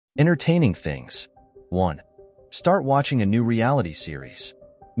Entertaining things. 1. Start watching a new reality series.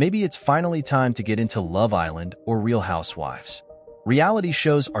 Maybe it's finally time to get into Love Island or Real Housewives. Reality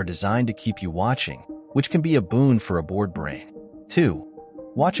shows are designed to keep you watching, which can be a boon for a bored brain. 2.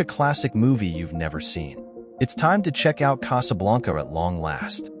 Watch a classic movie you've never seen. It's time to check out Casablanca at long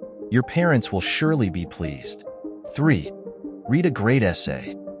last. Your parents will surely be pleased. 3. Read a great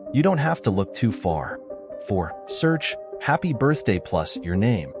essay. You don't have to look too far. 4. Search Happy Birthday plus your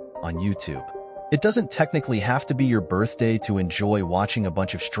name on YouTube. It doesn't technically have to be your birthday to enjoy watching a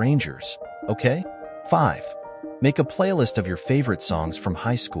bunch of strangers, okay? 5. Make a playlist of your favorite songs from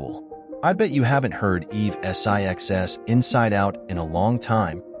high school. I bet you haven't heard Eve Six's Inside Out in a long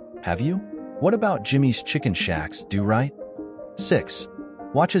time, have you? What about Jimmy's Chicken Shack's Do Right? 6.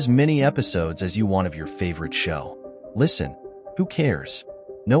 Watch as many episodes as you want of your favorite show. Listen, who cares?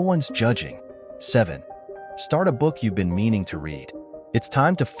 No one's judging. 7. Start a book you've been meaning to read. It's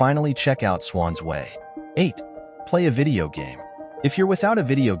time to finally check out Swan's Way. 8. Play a video game. If you're without a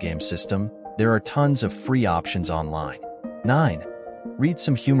video game system, there are tons of free options online. 9. Read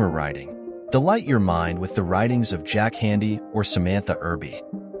some humor writing. Delight your mind with the writings of Jack Handy or Samantha Irby.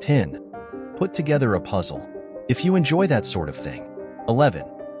 10. Put together a puzzle. If you enjoy that sort of thing. 11.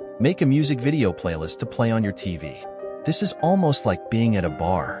 Make a music video playlist to play on your TV. This is almost like being at a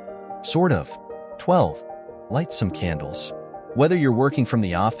bar. Sort of. 12. Light some candles. Whether you're working from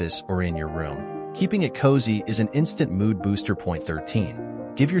the office or in your room, keeping it cozy is an instant mood booster.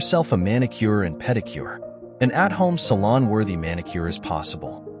 13. Give yourself a manicure and pedicure. An at-home salon-worthy manicure is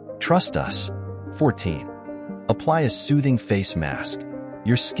possible. Trust us. 14. Apply a soothing face mask.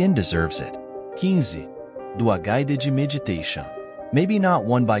 Your skin deserves it. 15. Do a guided meditation. Maybe not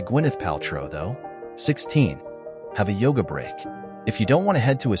one by Gwyneth Paltrow, though. 16. Have a yoga break. If you don't want to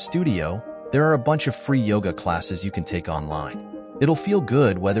head to a studio, there are a bunch of free yoga classes you can take online. It'll feel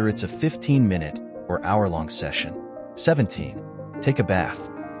good whether it's a 15-minute or hour-long session. 17. Take a bath.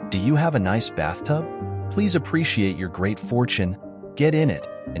 Do you have a nice bathtub? Please appreciate your great fortune, get in it,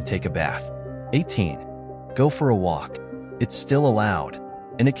 and take a bath. 18. Go for a walk. It's still allowed,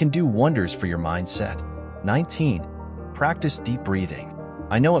 and it can do wonders for your mindset. 19. Practice deep breathing.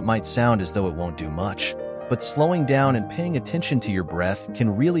 I know it might sound as though it won't do much, but slowing down and paying attention to your breath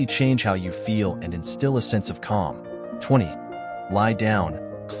can really change how you feel and instill a sense of calm. 20. Lie down,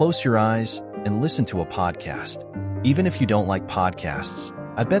 close your eyes, and listen to a podcast. Even if you don't like podcasts,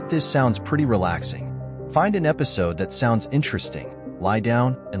 I bet this sounds pretty relaxing. Find an episode that sounds interesting, lie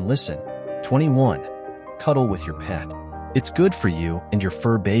down, and listen. 21. Cuddle with your pet. It's good for you and your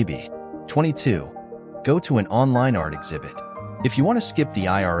fur baby. 22. Go to an online art exhibit. If you want to skip the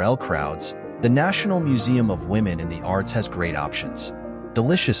IRL crowds, the National Museum of Women in the Arts has great options.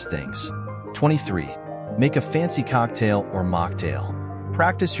 Delicious things. 23. Make a fancy cocktail or mocktail.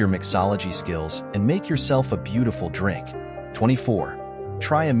 Practice your mixology skills and make yourself a beautiful drink. 24.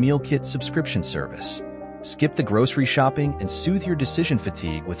 Try a meal kit subscription service. Skip the grocery shopping and soothe your decision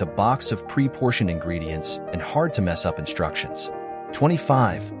fatigue with a box of pre-portioned ingredients and hard-to-mess-up instructions.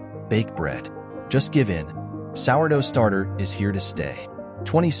 25. Bake bread. Just give in. Sourdough starter is here to stay.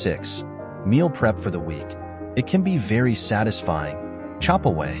 26. Meal prep for the week. It can be very satisfying. Chop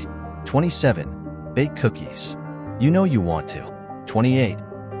away. 27. Bake cookies. You know you want to. 28.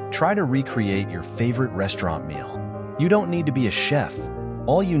 Try to recreate your favorite restaurant meal. You don't need to be a chef.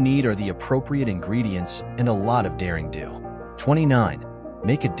 All you need are the appropriate ingredients and a lot of daring do. 29.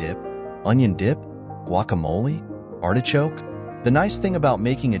 Make a dip. Onion dip? Guacamole? Artichoke? The nice thing about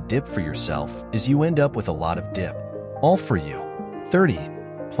making a dip for yourself is you end up with a lot of dip. All for you. 30.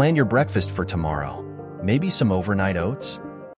 Plan your breakfast for tomorrow. Maybe some overnight oats?